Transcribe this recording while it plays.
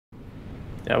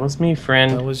That was me,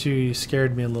 friend. That was you. You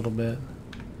scared me a little bit.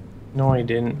 No, I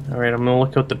didn't. Alright, I'm gonna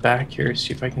look out the back here,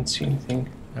 see if I can see anything.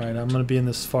 Alright, I'm gonna be in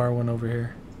this far one over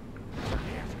here.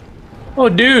 Oh,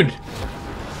 dude!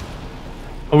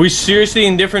 Are we seriously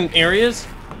in different areas?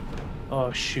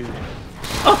 Oh, shoot.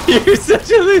 Oh, you're such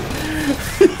a...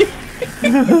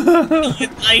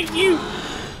 Like you.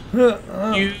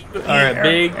 You are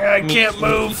big. I can't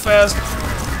move fast.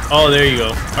 Oh, there you go.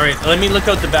 Alright, let me look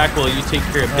out the back while you take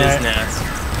care of business.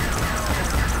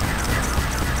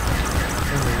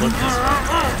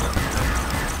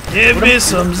 Give me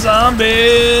some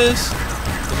zombies.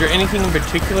 Is there anything in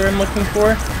particular I'm looking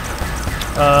for?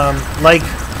 Like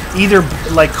either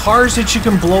like cars that you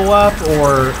can blow up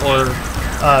or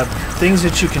things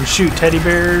that you can shoot, teddy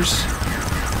bears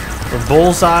or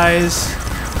bullseyes.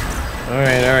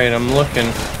 Alright, I'm looking.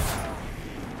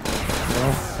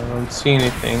 Nope, I don't see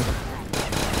anything.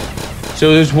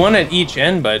 So there's one at each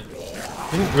end, but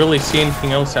I didn't really see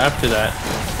anything else after that.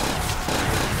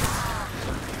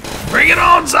 Bring it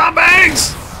on,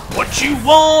 zombies! What you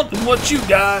want and what you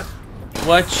got.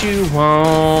 What you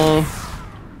want?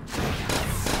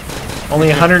 Only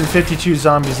 152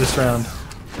 zombies this round.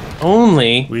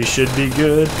 Only? We should be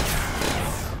good.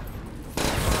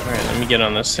 Alright, let me get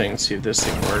on this thing, see if this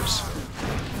thing works.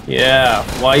 Yeah,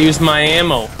 why use my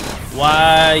ammo?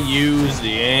 Why use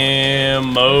the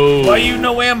ammo? Why you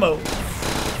no ammo?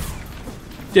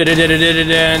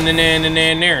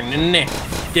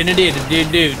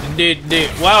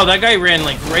 Wow, that guy ran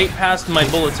like right past my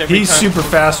bullets every time. He's super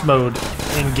fast mode.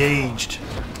 Engaged.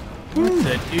 What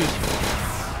the dude?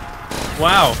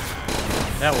 Wow,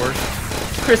 that worked.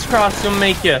 Crisscross will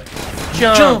make you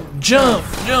jump.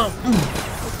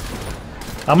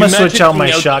 I'm gonna switch out my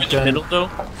shotgun. Middle,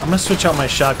 I'm gonna switch out my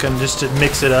shotgun just to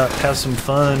mix it up, have some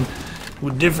fun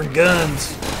with different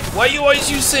guns. Why you always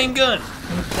use the same gun?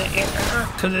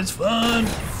 Cause it's fun.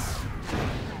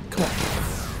 Come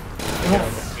on.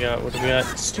 What do we got?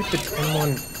 Stupid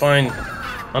M1. Fine.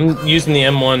 I'm using the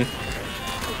M1.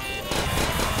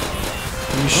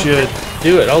 You should.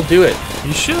 Do it. I'll do it.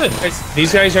 You should.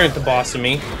 These guys aren't the boss of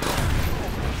me.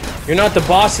 You're not the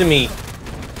boss of me.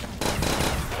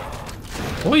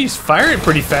 Well, he's firing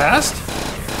pretty fast.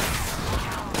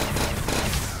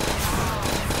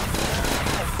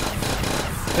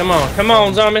 Come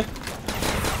on, zombie.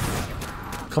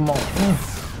 Come on.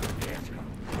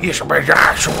 Yes,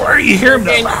 where you hear him?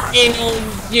 In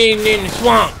the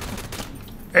swamp.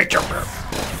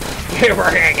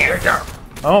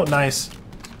 Oh, nice.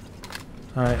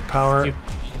 All right, power.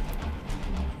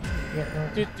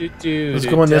 Let's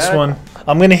go in this one.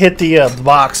 I'm gonna hit the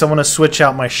box. I want to switch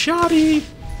out my shotty.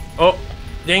 Oh,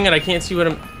 dang it! I can't see what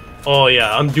I'm. Oh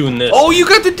yeah, I'm doing this. Oh, you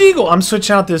got the deagle. I'm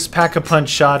switching out this pack-a-punch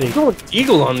shotty. I'm going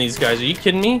deagle on these guys. Are you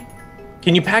kidding me?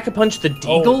 Can you pack-a-punch the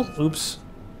deagle? Oh, oops.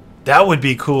 That would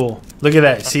be cool. Look at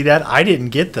that. See that? I didn't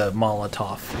get the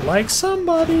Molotov. Like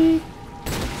somebody.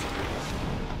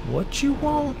 What you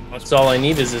want? That's all I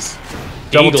need is this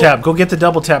double tap. Go get the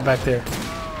double tap back there.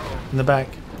 In the back.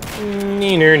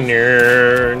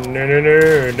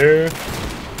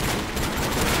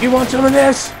 You want some of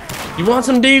this? You want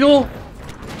some deagle?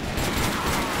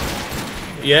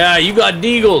 Yeah, you got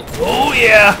deagle. Oh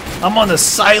yeah. I'm on the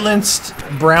silenced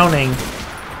Browning.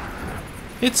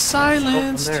 It's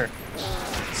silenced. Oh,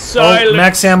 silence. Oh,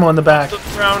 max ammo in the back.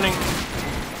 Browning.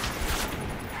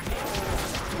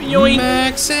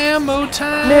 Max ammo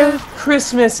time. Merry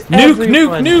Christmas, nuke,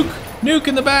 everyone. nuke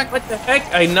in the back. What the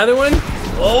heck? Another one?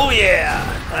 Oh yeah,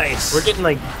 nice. We're getting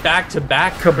like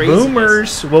back-to-back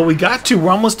kaboomers. Well, we got to. We're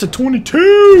almost to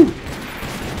 22.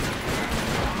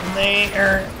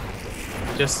 There.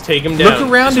 Just take them down. Look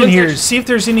around in here. See if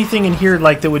there's anything in here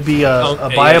like that would be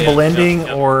a viable ending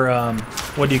or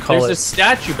what do you call it? There's a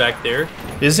statue back there.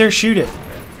 Is there? Shoot it.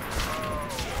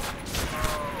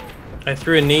 I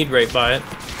threw a nade right by it.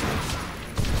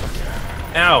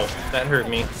 Ow, that hurt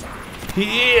me.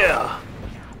 Yeah.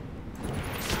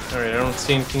 Alright, I don't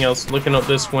see anything else. Looking out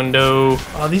this window.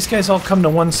 Oh, these guys all come to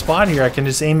one spot here. I can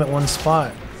just aim at one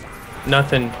spot.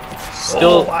 Nothing.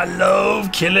 Still. Oh, I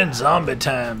love killing zombie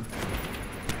time.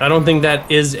 I don't think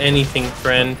that is anything,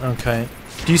 friend. Okay.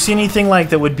 Do you see anything like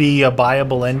that would be a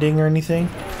viable ending or anything?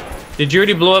 Did you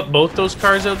already blow up both those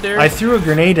cars out there? I threw a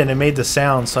grenade and it made the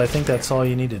sound, so I think that's all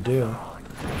you need to do.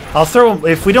 I'll throw.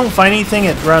 If we don't find anything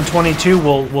at round 22,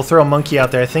 we'll throw a monkey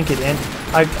out there. I think it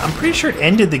I'm pretty sure it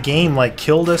ended the game, like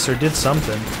killed us or did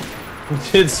something.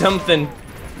 Did something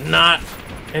not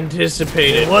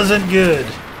anticipated. It wasn't good.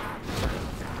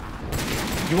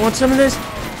 You want some of this?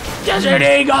 Desert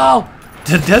Eagle!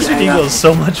 The Desert Eagle is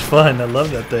so much fun. I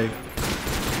love that thing.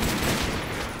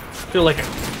 Feel like a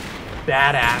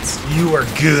badass. You are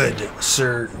good,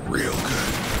 sir. Real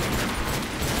good.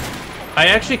 I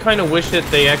actually kind of wish that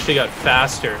they actually got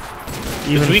faster.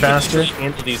 Even we faster? Could really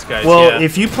handle these guys. Well, yeah.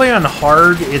 if you play on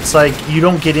hard, it's like you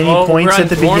don't get any points at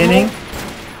the beginning.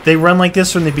 They run like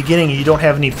this from the beginning, and you don't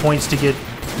have any points to get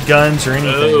guns or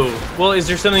anything. Oh. Well, is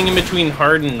there something in between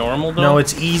hard and normal, though? No,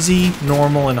 it's easy,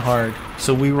 normal, and hard.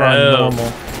 So we run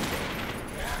normal.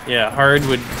 Yeah, hard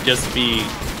would just be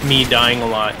me dying a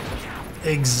lot.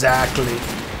 Exactly.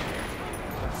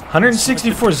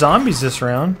 164 zombies this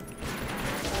round.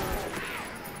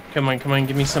 Come on, come on,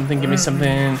 give me something, give me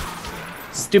something.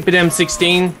 Stupid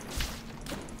M16.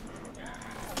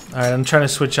 Alright, I'm trying to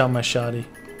switch out my shoddy.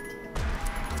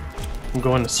 I'm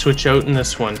going to switch out in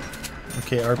this one.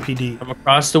 Okay, RPD. I'm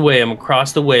across the way, I'm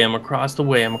across the way, I'm across the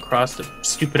way, I'm across the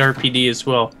stupid RPD as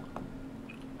well.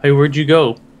 Hey, where'd you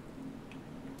go?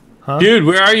 Huh? Dude,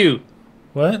 where are you?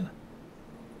 What?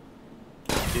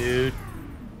 Dude.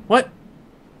 What?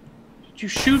 Did you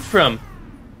shoot from?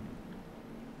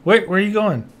 Wait, where are you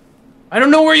going? I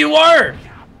don't know where you are!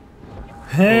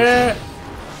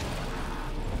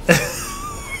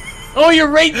 Oh, you're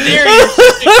right there!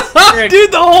 You're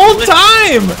Dude, the whole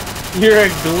time! You're a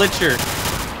glitcher.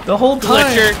 The whole time.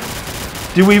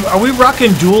 Glitcher. Are we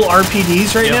rocking dual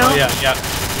RPDs right now? Yeah, yeah.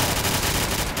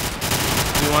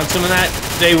 You want some of that?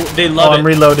 They love it. I'm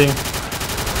reloading.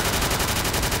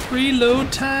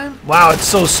 Reload time. Wow, it's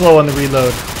so slow on the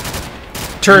reload.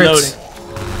 Turrets. Reloading.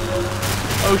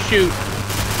 Oh shoot.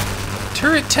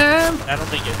 Turret time. That'll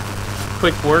make it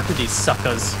quick work with these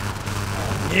suckers.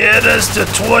 Yeah, that's the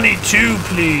 22,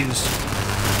 please.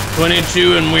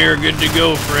 22 and we're good to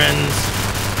go, friends.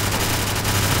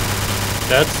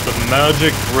 That's the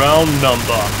magic round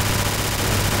number.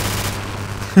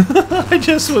 I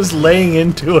just was laying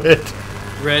into it.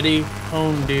 Ready?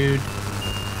 Home, dude.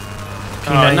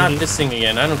 P90. Not this thing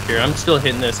again. I don't care. I'm still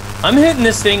hitting this. I'm hitting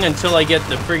this thing until I get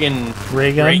the friggin'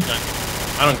 ray gun.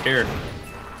 I don't care.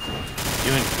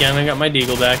 Again, I got my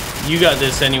deagle back. You got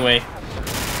this anyway.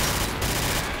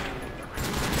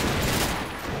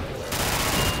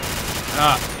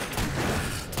 Ah.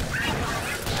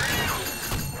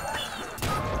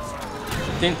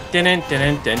 Dun dun dun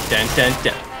dun dun dun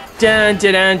dun dun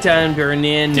dun dun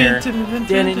burning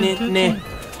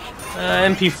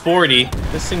MP40.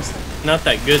 This thing's not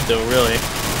that good though, really.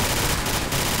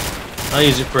 I'll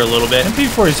use it for a little bit.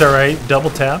 MP40 is alright,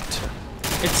 double tapped.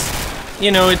 It's,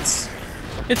 you know, it's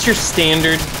your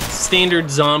standard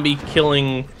zombie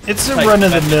killing. It's a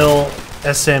run-of-the-mill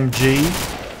SMG.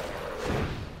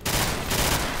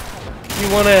 You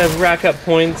want to rack up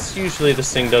points, usually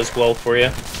this thing does well for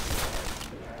you.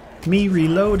 Me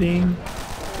reloading.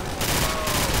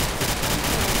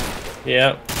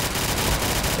 Yeah.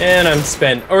 And I'm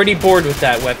spent. Already bored with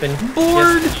that weapon.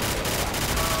 Bored? Yes.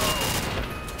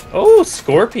 Oh,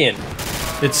 Scorpion.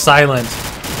 It's silent.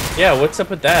 Yeah, what's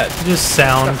up with that? Just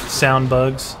sound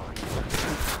bugs.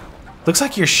 Looks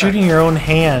like you're shooting your own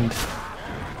hand.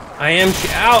 I am.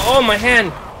 Ow! Oh, my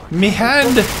hand. Me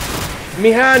hand. Me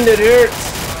hand, it hurts.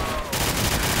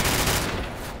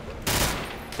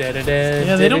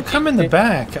 Yeah, they don't come in the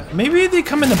back. Maybe they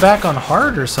come in the back on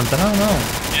hard or something. I don't know.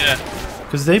 Yeah.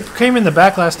 Because they came in the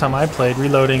back last time I played.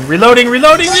 Reloading, reloading,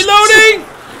 reloading, reloading!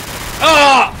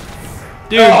 Ah!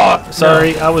 Dude,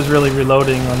 sorry, I was really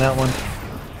reloading on that one.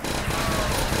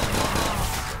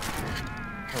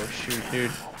 Oh shoot,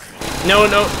 dude. No,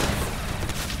 no.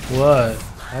 What?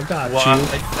 I got What you.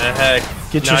 the heck?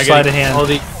 Get Now your I sleight gotta of hand. all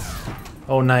the-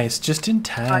 Oh, nice. Just in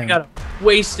time. I got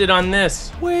wasted on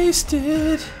this.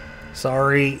 Wasted.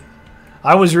 Sorry.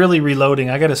 I was really reloading.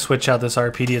 I gotta switch out this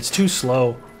RPD. It's too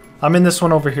slow. I'm in this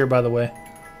one over here, by the way.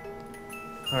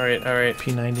 Alright, alright.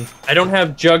 P90. I don't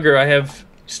have Jugger. I have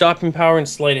stopping power and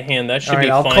sleight of hand. That should be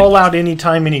I'll fine. call out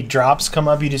anytime any drops come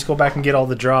up. You just go back and get all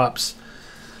the drops.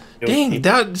 Dang,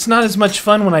 that's not as much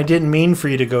fun when I didn't mean for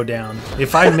you to go down.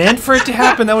 If I meant for it to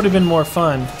happen, that would have been more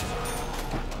fun.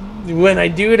 When I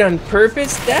do it on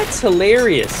purpose, that's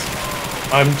hilarious.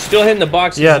 I'm still hitting the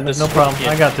box. Yeah, no problem.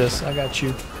 I got this. I got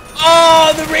you.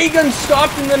 Oh, the ray gun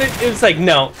stopped and then it was like,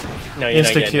 no. No, you're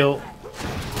not Insta getting kill. it.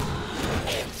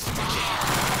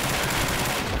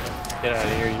 Get out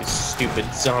of here, you stupid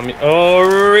zombie. Oh,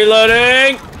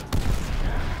 reloading!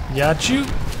 Got you.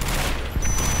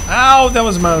 Ow, that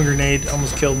was my own grenade.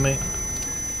 Almost killed me.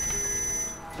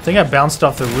 I think I bounced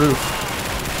off the roof.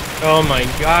 Oh my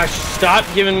gosh, stop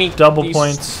giving me Double these...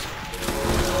 points.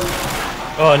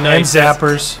 Oh, nice. And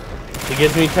zappers. It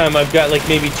gives me time. I've got like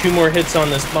maybe 2 more hits on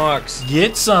this box.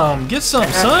 Get some,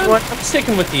 son. What? I'm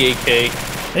sticking with the AK.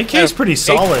 AK's pretty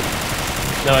solid.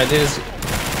 No, it is.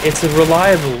 It's a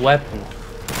reliable weapon.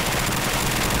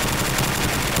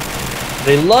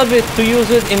 They love it to use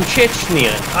it in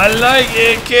Chechnya. I like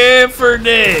AK for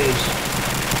days.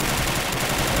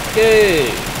 Okay.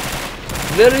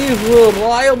 Very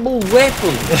reliable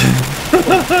weapon.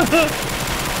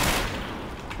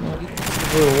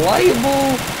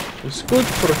 Reliable. It's good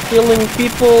for killing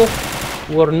people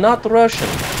who are not Russian.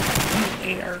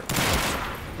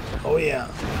 Oh yeah.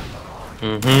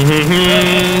 We're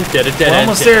We're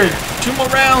almost there. 2 more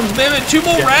rounds, baby. 2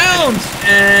 more rounds.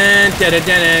 Hey,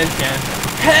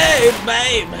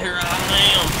 babe, here I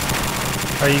am.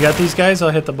 Alright, you got these guys?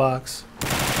 I'll hit the box.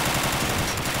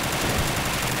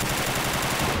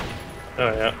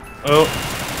 Oh yeah. Oh,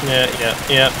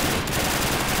 yeah.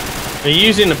 Are you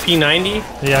using a P90?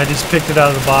 Yeah, I just picked it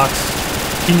out of the box.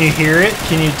 Can you hear it?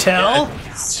 Can you tell?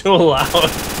 Yeah, it's so loud.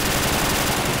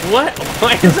 What?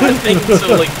 Why is that thing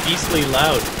so like beastly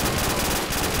loud?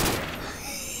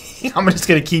 I'm just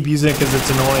gonna keep using it because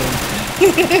it's annoying.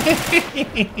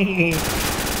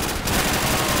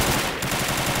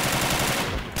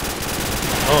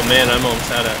 Oh man, I'm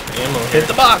almost out of ammo here. Hit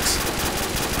the box.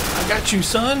 I got you,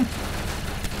 son.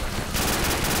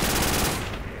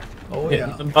 Oh Hit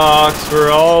yeah. the box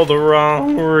for all the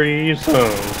wrong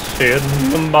reasons. Hit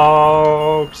the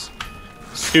box.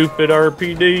 Stupid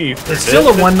RPD. It's still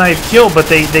a 1-knife kill, but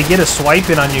they get a swipe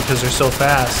in on you because they're so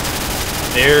fast.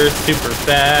 They're super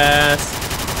fast.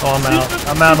 Oh, I'm out.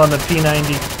 I'm out on the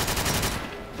P90.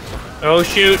 Oh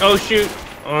shoot! Oh shoot!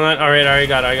 Oh, all right, I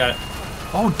got it.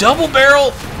 Oh, double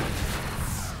barrel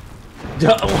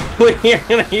You're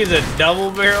gonna use a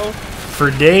double barrel? for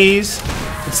days.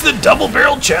 It's the double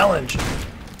barrel challenge.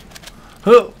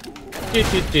 Huh.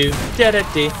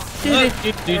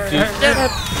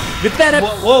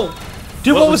 Whoa.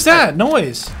 Dude, what was that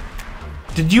noise?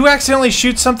 Did you accidentally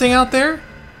shoot something out there?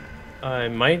 I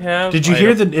might have. Did you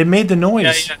hear the? It made the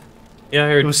noise. Yeah, I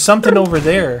heard. It was something over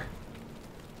there.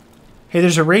 Hey,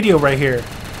 there's a radio right here.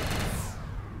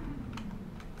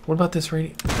 What about this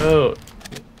radio? Oh,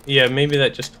 yeah. Maybe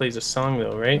that just plays a song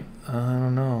though, right? I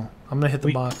don't know. I'm gonna hit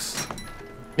the box.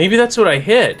 Maybe that's what I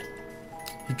hit.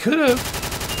 You could have.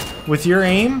 With your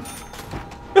aim.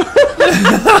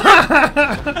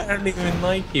 I don't even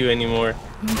like you anymore.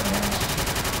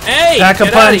 Hey! Pack a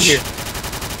get out of punch. here.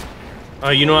 Oh,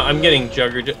 you know what? I'm getting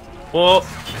juggered. Whoa.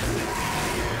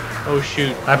 Oh,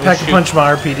 shoot. I pack a punch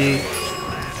my RPD.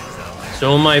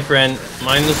 So, my friend.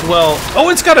 Mine as well. Oh,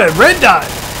 it's got a red dot.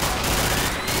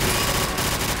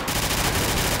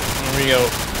 There we go.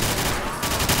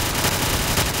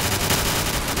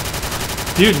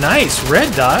 Dude, nice.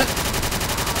 Red dot.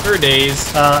 For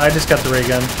days. I just got the ray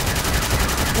gun.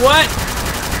 What?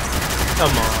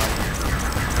 Come on.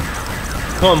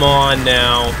 Come on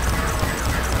now.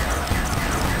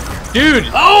 Dude!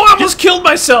 Oh, I almost killed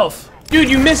myself. Dude,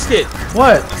 you missed it.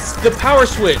 What? It's the power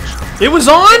switch. It was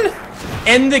on?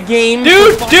 End the game.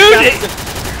 Dude, for dude.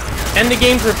 5,000. End the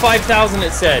game for 5,000,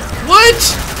 it said.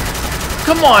 What?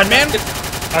 Come on, man.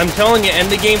 I'm telling you, end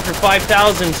the game for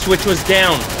 5,000. Switch was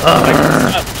down.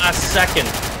 Last second.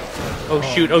 Oh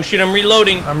shoot! Oh shoot! I'm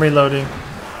reloading. I'm reloading.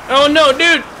 Oh no,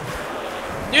 dude!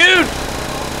 Dude!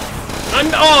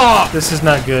 I'm This is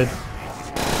not good.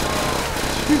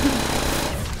 Dude.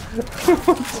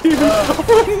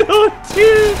 Oh no,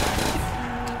 dude!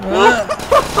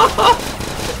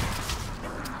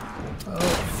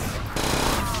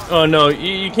 Oh no,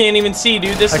 you can't even see,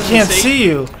 dude. This I is can't insane. see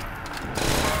you.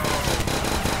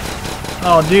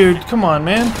 Oh, dude, come on,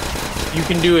 man. You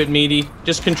can do it, Meaty.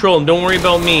 Just control them. Don't worry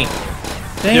about me.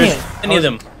 Dang There's it. too many of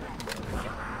them.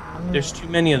 There's too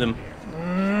many of them.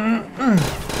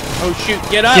 Oh shoot!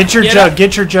 Get up! Get your jug. Up.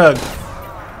 Get your jug.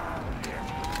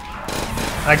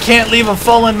 I can't leave a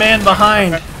fallen man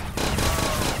behind.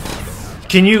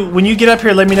 Can you, when you get up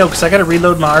here, let me know, because I got to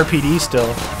reload my RPD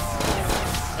still.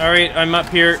 All right, I'm up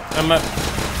here. I'm up.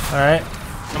 All right.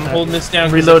 I'm holding this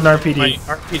down. Reloading RPD. My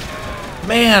RPD.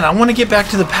 Man, I want to get back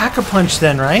to the pack-a-punch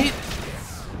then, right?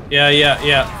 Yeah. All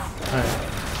right.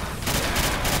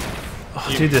 Oh,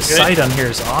 dude, this sight on here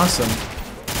is awesome.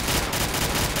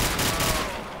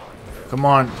 Come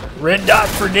on. Red dot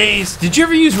for days. Did you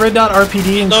ever use red dot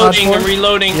RPD in COD 4?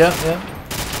 Reloading. Yep.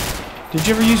 Did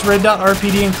you ever use red dot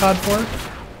RPD in COD 4?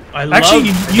 Actually,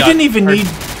 you didn't even need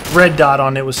red dot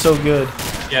on it. It was so good.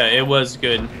 Yeah, it was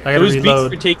good. I gotta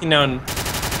reload. Beats for taking down.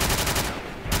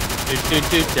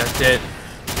 That's it.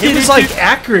 It was like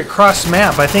accurate cross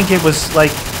map. I think it was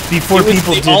like before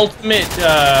people did. The ultimate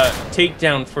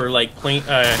takedown for like plane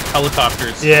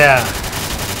helicopters. Yeah.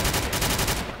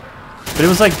 But it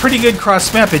was like pretty good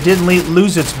cross map. It didn't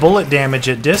lose its bullet damage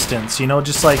at distance. You know,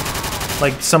 just like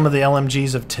some of the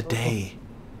LMGs of today.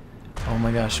 Oh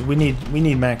my gosh, we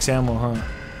need max ammo, huh?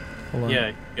 Hold on.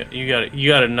 Yeah, you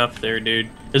got enough there, dude.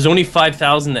 There's only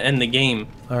 5,000 to end the game.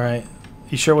 All right.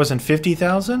 You sure it wasn't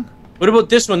 50,000? What about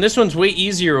this one? This one's way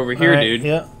easier over here, dude.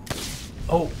 Yeah.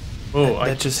 Oh.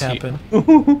 That just happened.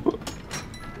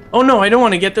 Oh no, I don't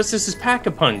want to get this. This is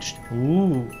pack-a-punched.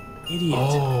 Ooh. Idiot.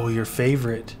 Oh, your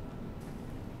favorite.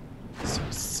 So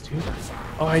stupid.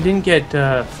 Oh, I didn't get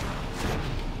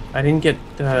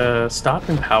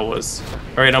stopping powers.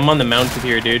 All right, I'm on the mounted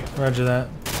here, dude. Roger that.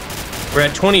 We're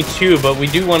at 22, but we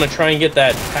do want to try and get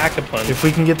that pack-a-punch. If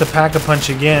we can get the pack-a-punch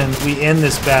again, we end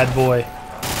this bad boy.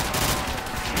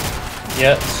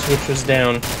 Yeah, switch was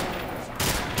down.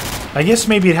 I guess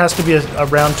maybe it has to be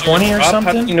around 20 or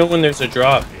something. How do you know when there's a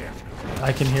drop?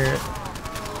 I can hear it.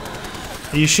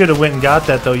 You should have went and got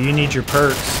that, though. You need your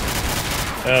perks.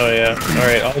 Oh, yeah.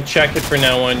 Alright, I'll check it for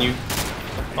now on you.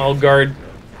 I'll guard.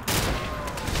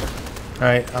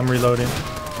 Alright, I'm reloading.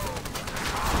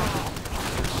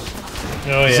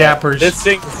 Oh, yeah. Zappers. This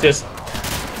thing is just...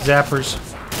 Zappers.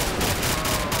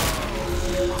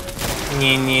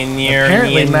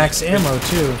 Apparently max ammo,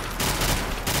 too.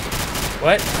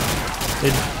 What?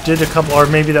 It did a couple, or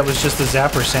maybe that was just the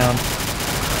zapper sound.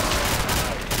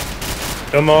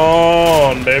 Come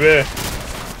on, baby.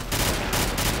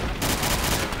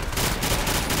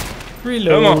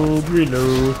 Reload,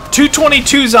 reload.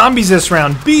 222 zombies this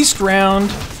round. Beast round.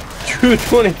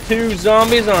 222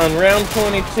 zombies on round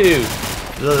 22.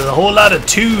 There's a whole lot of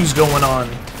twos going on.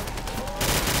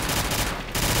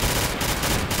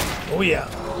 Oh, yeah.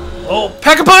 Oh,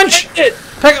 pack-a-punch!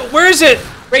 Where is it?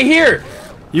 Right here.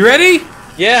 You ready?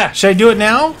 Yeah. Should I do it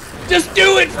now? Just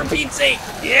do it for Pete's sake.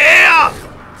 Yeah!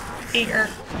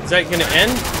 Is that gonna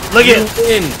end? Look You at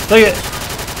win. Look at.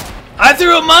 I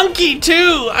threw a monkey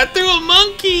too. I threw a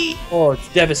monkey. Oh, it's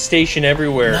devastation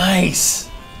everywhere. Nice,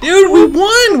 dude. We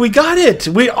won. We got it.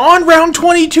 We on round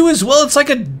 22 as well. It's like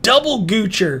a double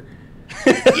goocher.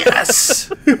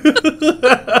 Yes.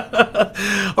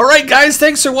 All right, guys.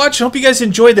 Thanks for watching. Hope you guys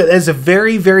enjoyed that. It's a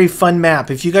very, very fun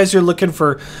map. If you guys are looking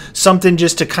for something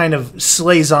just to kind of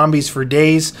slay zombies for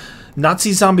days,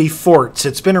 Nazi Zombie Forts.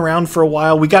 It's been around for a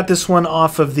while. We got this one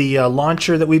off of the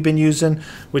launcher that we've been using,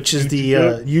 which is the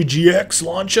UGX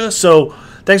launcher. So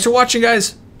thanks for watching,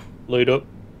 guys. Laid up.